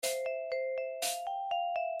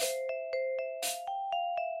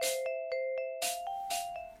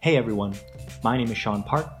Hey everyone, my name is Sean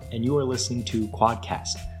Park, and you are listening to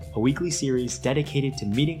Quadcast, a weekly series dedicated to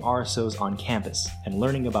meeting RSOs on campus and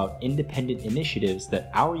learning about independent initiatives that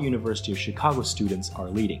our University of Chicago students are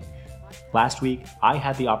leading. Last week, I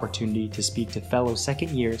had the opportunity to speak to fellow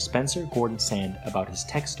second-year Spencer Gordon Sand about his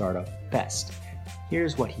tech startup, Best.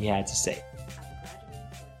 Here's what he had to say.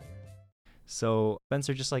 So,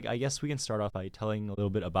 Spencer, I guess we can start off by telling a little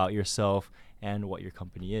bit about yourself and what your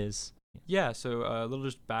company is. Yeah, so a little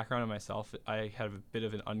just background on myself. I had a bit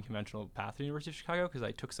of an unconventional path to the University of Chicago because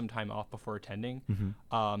I took some time off before attending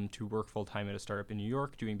to work full-time at a startup in New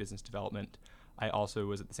York doing business development. I also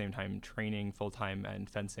was at the same time training full-time and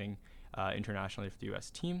fencing internationally for the U.S.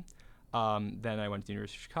 team. Then I went to the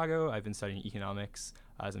University of Chicago. I've been studying economics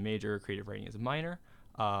as a major, creative writing as a minor.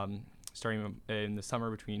 Starting in the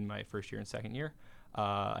summer between my first year and second year,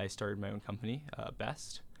 I started my own company,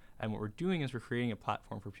 Best. And what we're doing is we're creating a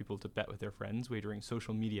platform for people to bet with their friends, wagering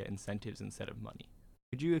social media incentives instead of money.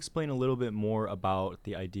 Could you explain a little bit more about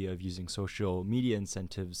the idea of using social media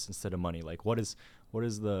incentives instead of money? Like, what is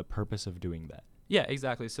the purpose of doing that? Yeah,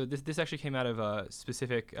 exactly. So this actually came out of a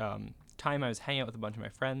specific time I was hanging out with a bunch of my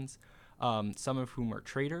friends, some of whom are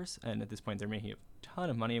traders, and at this point they're making a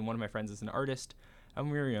ton of money. And one of my friends is an artist,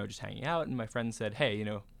 and we were just hanging out. And my friend said, "Hey,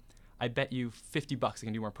 I bet you $50 I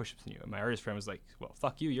can do more push-ups than you." And my artist friend was like, "Well,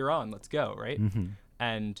 fuck you, you're on, let's go," right?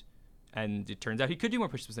 And it turns out he could do more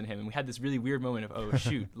push-ups than him. And we had this really weird moment of, oh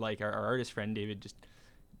shoot, like our artist friend David just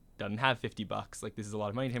doesn't have $50. Like, this is a lot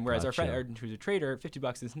of money to him. Whereas our friend who's a trader,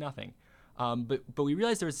 $50 is nothing. But we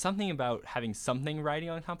realized there was something about having something riding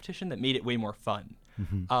on competition that made it way more fun.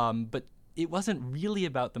 But it wasn't really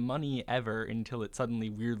about the money ever until it suddenly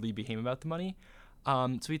weirdly became about the money.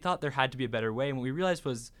 So we thought there had to be a better way. And what we realized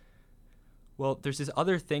was, well, there's this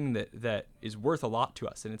other thing that is worth a lot to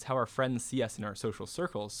us, and it's how our friends see us in our social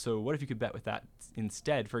circles. So what if you could bet with that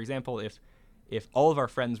instead? For example, if all of our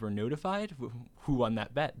friends were notified who won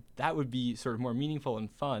that bet, that would be sort of more meaningful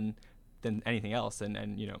and fun than anything else. And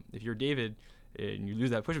if you're David and you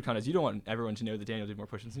lose that push-up contest, you don't want everyone to know that Daniel did more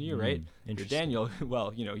push-ups than you, right? If you're Daniel,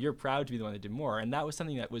 well, you're proud to be the one that did more. And that was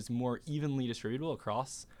something that was more evenly distributable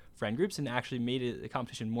across friend groups and actually made the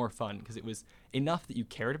competition more fun because it was enough that you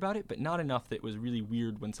cared about it, but not enough that it was really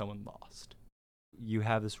weird when someone lost. You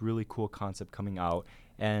have this really cool concept coming out,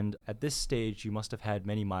 and at this stage you must have had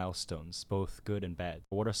many milestones, both good and bad.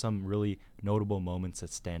 What are some really notable moments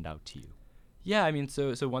that stand out to you? Yeah, I mean,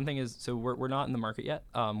 so one thing is, so we're not in the market yet.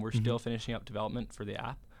 We're still finishing up development for the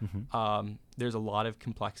app. There's a lot of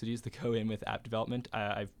complexities that go in with app development.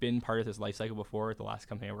 I've been part of this life cycle before at the last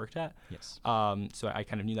company I worked at. Yes. So I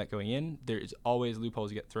kind of knew that going in. There's always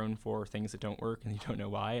loopholes you get thrown for things that don't work and you don't know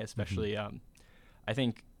why, especially I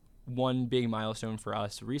think one big milestone for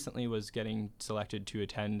us recently was getting selected to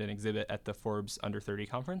attend an exhibit at the Forbes Under 30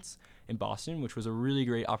 conference in Boston, which was a really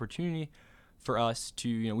great opportunity for us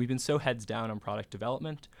to, we've been so heads down on product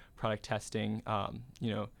development, product testing,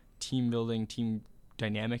 team building, team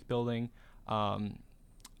dynamic building,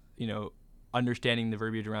 understanding the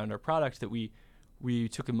verbiage around our product that we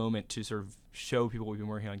took a moment to sort of show people what we've been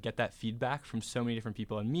working on, get that feedback from so many different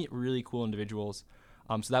people and meet really cool individuals.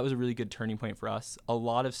 So that was a really good turning point for us. A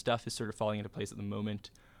lot of stuff is sort of falling into place at the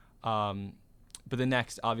moment. But the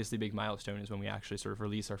next obviously big milestone is when we actually sort of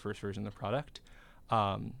release our first version of the product.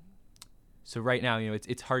 So right now,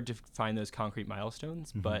 it's hard to find those concrete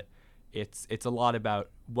milestones, but it's a lot about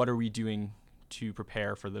what are we doing to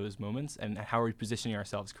prepare for those moments and how are we positioning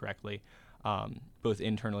ourselves correctly, both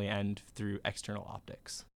internally and through external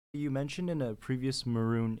optics. You mentioned in a previous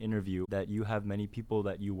Maroon interview that you have many people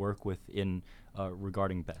that you work with in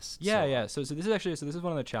regarding Best. Yeah. So this is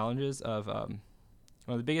one of the challenges of one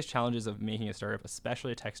of the biggest challenges of making a startup,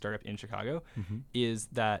 especially a tech startup in Chicago, is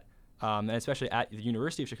that and especially at the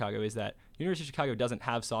University of Chicago, is that University of Chicago doesn't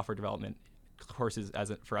have software development courses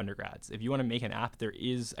for undergrads. If you want to make an app, there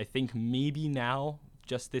is, I think maybe now,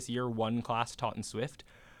 just this year, one class taught in Swift,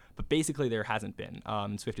 but basically there hasn't been.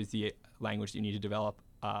 Swift is the language that you need to develop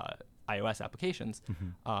iOS applications.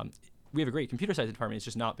 We have a great computer science department, it's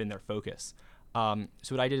just not been their focus. So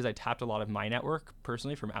what I did is I tapped a lot of my network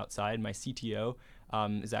personally from outside. My CTO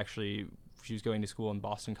she was going to school in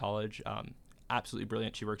Boston College, absolutely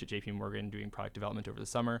brilliant. She worked at JP Morgan doing product development over the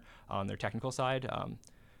summer on their technical side.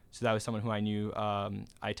 So that was someone who I knew.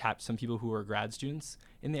 I tapped some people who were grad students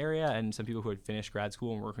in the area and some people who had finished grad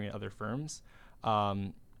school and working at other firms.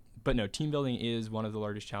 But no, team building is one of the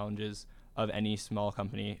largest challenges of any small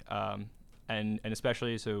company. And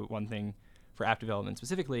especially, so one thing for app development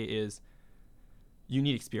specifically is you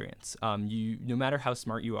need experience. No matter how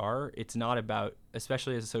smart you are, it's not about,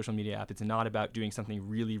 especially as a social media app, it's not about doing something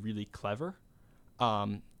really, really clever.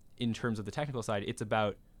 in terms of the technical side, it's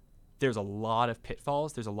about there's a lot of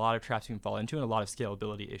pitfalls, there's a lot of traps you can fall into, and a lot of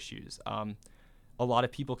scalability issues. A lot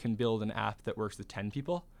of people can build an app that works with 10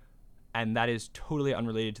 people, and that is totally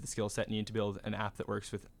unrelated to the skill set needed to build an app that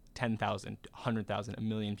works with 10,000, 100,000, a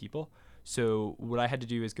million people. So what I had to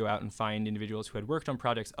do is go out and find individuals who had worked on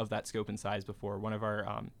projects of that scope and size before. One of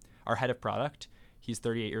our head of product, he's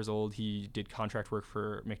 38 years old. He did contract work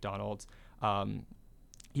for McDonald's.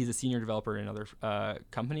 He's a senior developer in another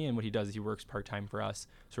company, and what he does is he works part-time for us,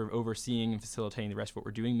 sort of overseeing and facilitating the rest of what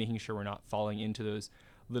we're doing, making sure we're not falling into those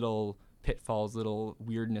little pitfalls, little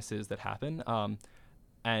weirdnesses that happen.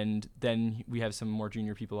 And then we have some more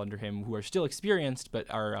junior people under him who are still experienced, but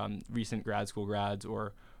are recent grad school grads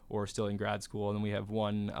or still in grad school. And then we have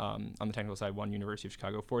one, on the technical side, one University of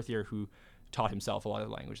Chicago fourth year who taught himself a lot of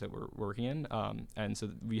the language that we're working in. And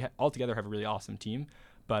so we altogether have a really awesome team.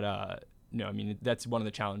 But no, I mean, that's one of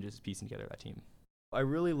the challenges, piecing together that team. I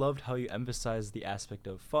really loved how you emphasized the aspect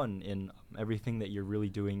of fun in everything that you're really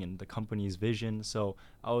doing in the company's vision. So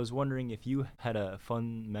I was wondering if you had a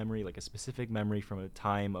fun memory, like a specific memory from a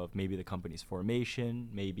time of maybe the company's formation,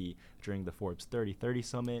 maybe during the Forbes 30/30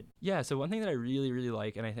 Summit. Yeah, so one thing that I really, really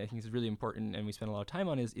like, and I think is really important, and we spend a lot of time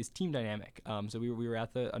on, is team dynamic. So we were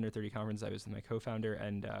at the Under 30 conference. I was with my co-founder,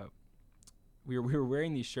 and we were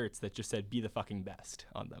wearing these shirts that just said "Be the fucking best"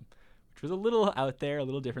 on them, which was a little out there, a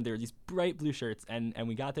little different. They were these bright blue shirts, and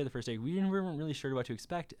we got there the first day. We weren't really sure what to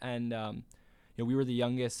expect, and we were the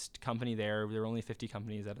youngest company there. There were only 50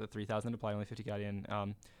 companies out of the 3,000 applied, only 50 got in,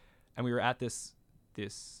 and we were at this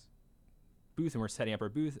booth, and we're setting up our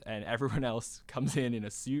booth, and everyone else comes in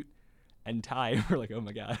a suit and tie. We're like, oh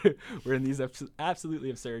my god, we're in these absolutely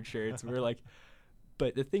absurd shirts. We're like,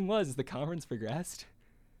 but the thing was, as the conference progressed,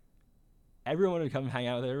 everyone would come hang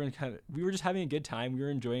out with everyone. We were just having a good time. We were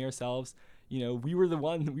enjoying ourselves. We were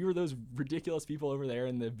those ridiculous people over there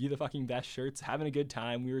in the "Be the fucking best" shirts, having a good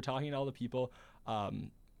time. We were talking to all the people.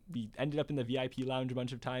 We ended up in the VIP lounge a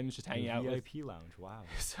bunch of times, just hanging out. VIP lounge, wow.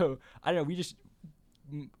 So I don't know.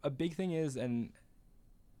 A big thing is, and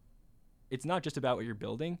it's not just about what you're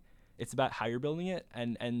building; it's about how you're building it.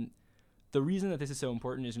 And the reason that this is so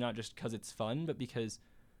important is not just because it's fun, but because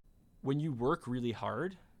when you work really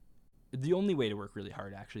hard. The only way to work really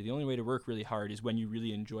hard is when you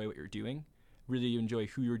really enjoy what you're doing, really enjoy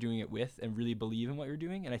who you're doing it with, and really believe in what you're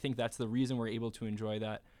doing. And I think that's the reason we're able to enjoy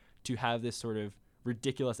that, to have this sort of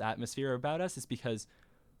ridiculous atmosphere about us, is because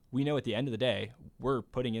we know at the end of the day, we're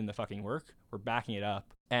putting in the fucking work, we're backing it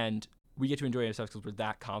up, and we get to enjoy ourselves because we're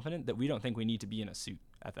that confident that we don't think we need to be in a suit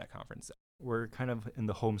at that conference. We're kind of in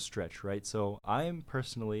the home stretch, right? So I'm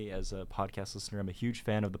personally, as a podcast listener, I'm a huge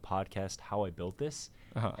fan of the podcast How I Built This.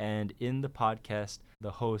 And in the podcast, the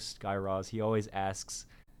host, Guy Raz, he always asks,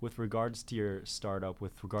 with regards to your startup,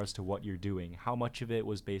 with regards to what you're doing, how much of it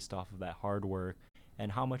was based off of that hard work,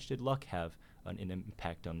 and how much did luck have an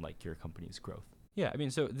impact on like your company's growth? Yeah, I mean,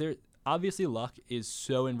 so there obviously luck is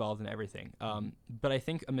so involved in everything. But I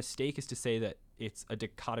think a mistake is to say that it's a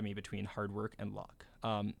dichotomy between hard work and luck.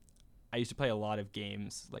 I used to play a lot of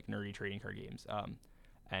games, like nerdy trading card games.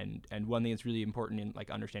 And one thing that's really important in like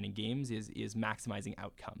understanding games is maximizing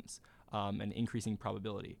outcomes and increasing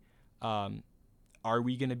probability. Are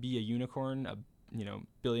we going to be a unicorn, a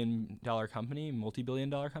billion-dollar company,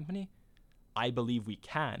 multi-billion-dollar company? I believe we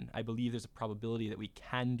can. I believe there's a probability that we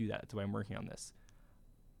can do that. That's why I'm working on this.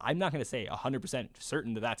 I'm not going to say 100%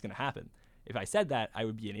 certain that that's going to happen. If I said that, I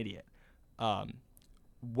would be an idiot.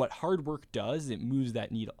 What hard work does, it moves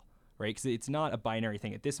that needle, right? Because it's not a binary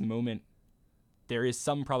thing. At this moment, there is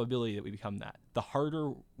some probability that we become that. The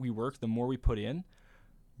harder we work, the more we put in,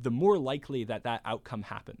 the more likely that outcome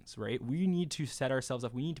happens, right? We need to set ourselves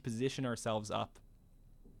up. We need to position ourselves up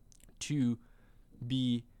to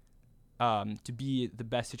be the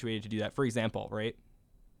best situated to do that. For example, right?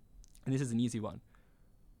 And this is an easy one.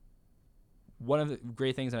 One of the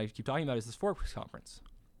great things that I keep talking about is this Forbes conference.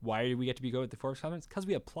 Why did we get to go at the Forbes conference? Because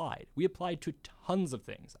we applied. We applied to tons of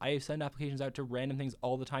things. I send applications out to random things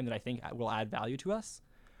all the time that I think will add value to us.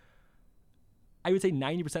 I would say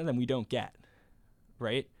 90% of them we don't get,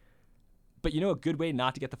 right? But a good way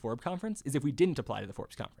not to get the Forbes conference is if we didn't apply to the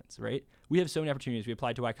Forbes conference, right? We have so many opportunities. We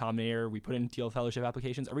applied to Y Combinator. We put in Teal Fellowship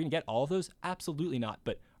applications. Are we going to get all of those? Absolutely not.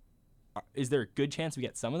 But is there a good chance we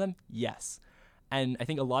get some of them? Yes. And I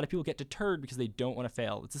think a lot of people get deterred because they don't want to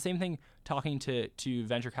fail. It's the same thing talking to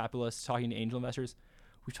venture capitalists, talking to angel investors.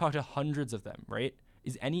 We've talked to hundreds of them, right?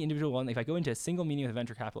 Is any individual one, if I go into a single meeting with a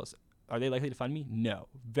venture capitalist, are they likely to fund me? No,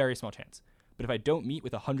 very small chance. But if I don't meet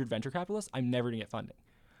with 100 venture capitalists, I'm never going to get funding.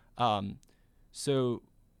 So,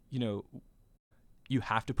 you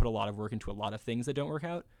have to put a lot of work into a lot of things that don't work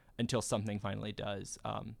out until something finally does.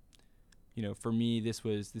 For me, this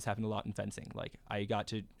happened a lot in fencing. Like I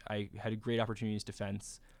had great opportunities to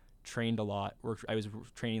fence, trained a lot. I was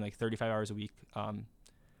training like 35 hours a week.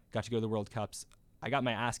 Got to go to the World Cups. I got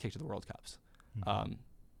my ass kicked at the World Cups.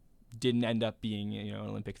 Didn't end up being an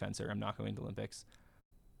Olympic fencer. I'm not going to Olympics.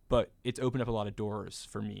 But it's opened up a lot of doors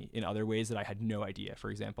for me in other ways that I had no idea. For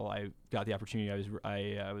example, I got the opportunity.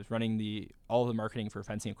 I was running all the marketing for a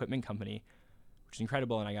fencing equipment company, which is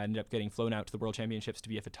incredible. And I ended up getting flown out to the World Championships to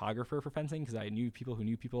be a photographer for fencing because I knew people who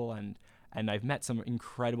knew people, and I've met some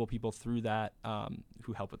incredible people through that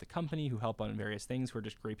who help with the company, who help on various things, who are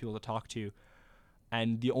just great people to talk to.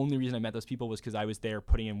 And the only reason I met those people was because I was there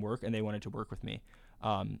putting in work, and they wanted to work with me,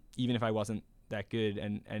 even if I wasn't that good.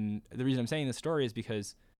 And the reason I'm saying this story is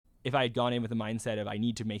because if I had gone in with the mindset of I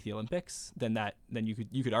need to make the Olympics, then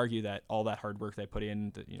you could argue that all that hard work that I put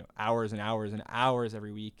in, hours and hours and hours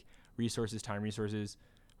every week, time, resources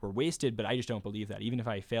were wasted. But I just don't believe that. Even if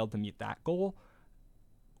I failed to meet that goal,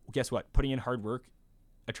 guess what? Putting in hard work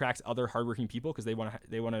attracts other hardworking people because they want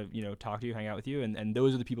to talk to you, hang out with you, and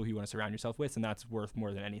those are the people who you want to surround yourself with, and that's worth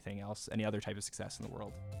more than anything else, any other type of success in the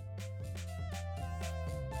world.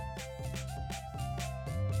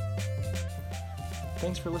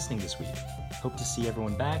 Thanks for listening this week. Hope to see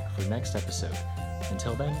everyone back for next episode.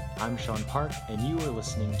 Until then, I'm Sean Park, and you are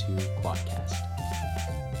listening to Quadcast.